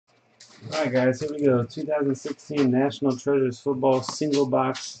Alright guys, here we go. 2016 National Treasures Football Single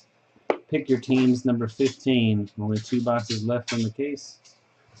Box. Pick your teams, number 15. Only 2 boxes left in the case.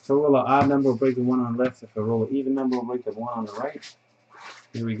 If I roll an odd number, we'll break the 1 on the left. If I roll an even number, we'll break the 1 on the right.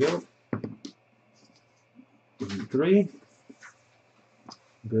 Here we go. 3.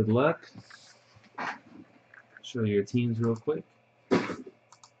 Good luck. Show you your teams real quick.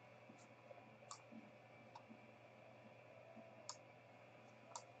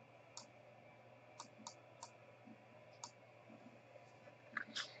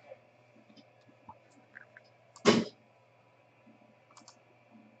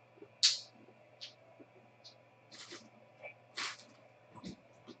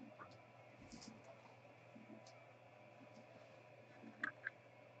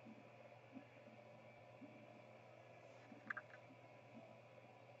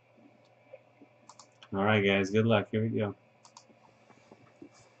 Alright guys, good luck. Here we go.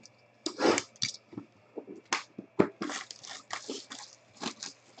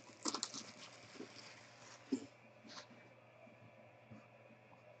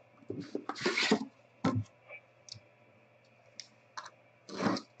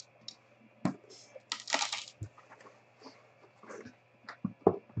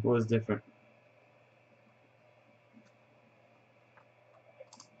 What was different?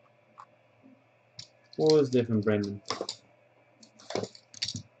 What was different, Brendan?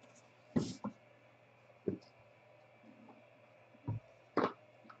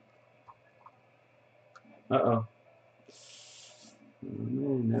 Uh-oh.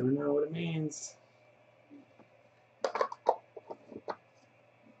 Man, never know what it means.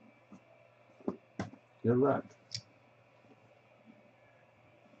 Good luck.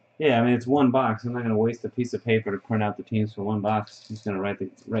 Yeah, I mean it's 1 box. I'm not gonna waste a piece of paper to print out the teams for 1 box. I'm just gonna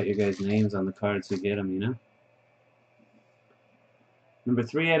write your guys' names on the cards so you get them, you know. Number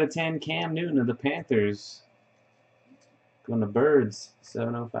 3 out of 10, Cam Newton of the Panthers. Going to Birds,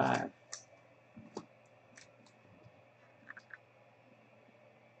 705.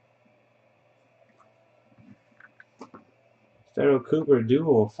 Pharaoh Cooper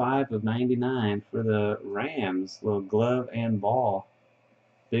dual, 5 of 99 for the Rams. Little glove and ball.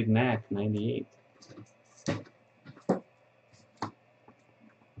 Big Mac, 98.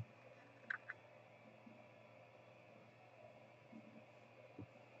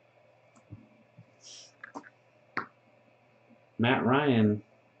 Matt Ryan,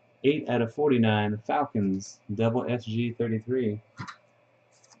 8 out of 49. Falcons, double SG 33.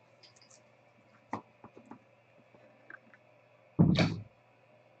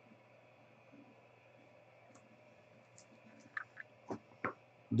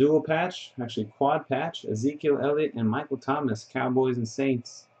 Dual patch, actually quad patch, Ezekiel Elliott and Michael Thomas, Cowboys and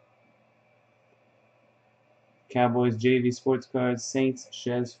Saints. Cowboys JV Sports Cards, Saints,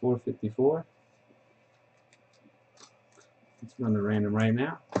 Shez 454. Let's run the random right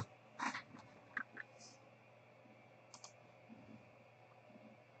now.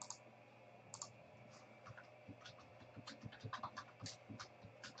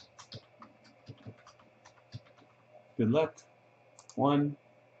 Good luck. 1,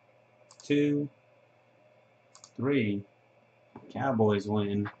 2, 3. Cowboys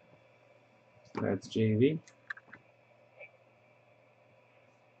win. That's JV.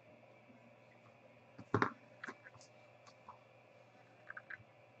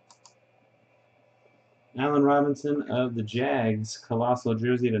 Allen Robinson of the Jags, colossal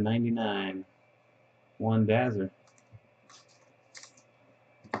jersey to 99. 1 Dazzer.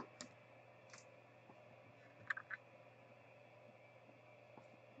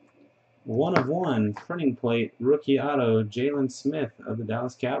 One of 1 printing plate rookie auto, Jalen Smith of the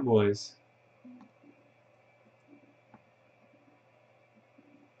Dallas Cowboys.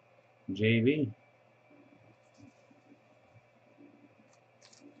 JV.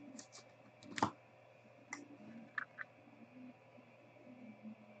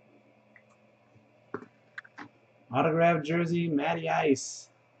 Autographed jersey, Matty Ice,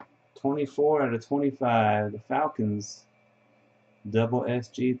 24 out of 25. The Falcons, double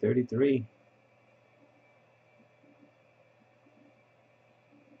SG 33.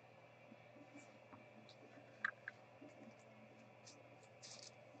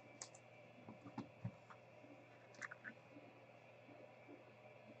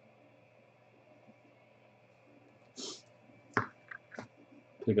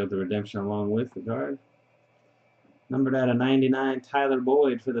 Pick up the redemption along with the card. Numbered out of 99, Tyler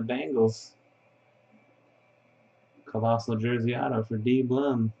Boyd for the Bengals. Colossal jersey auto for D.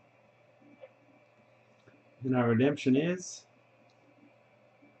 Blum. And our redemption is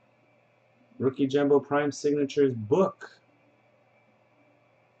Rookie Jumbo Prime Signatures book.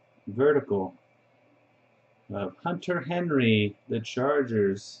 Vertical of Hunter Henry, the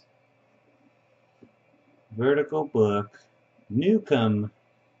Chargers. Vertical book, Newcomb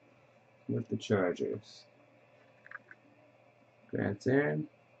with the Chargers. Congrats, Aaron.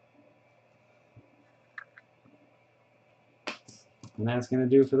 And that's going to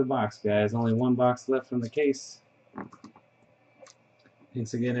do it for the box, guys. Only one box left from the case.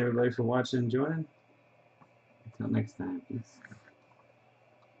 Thanks again, everybody, for watching and joining. Until next time, peace.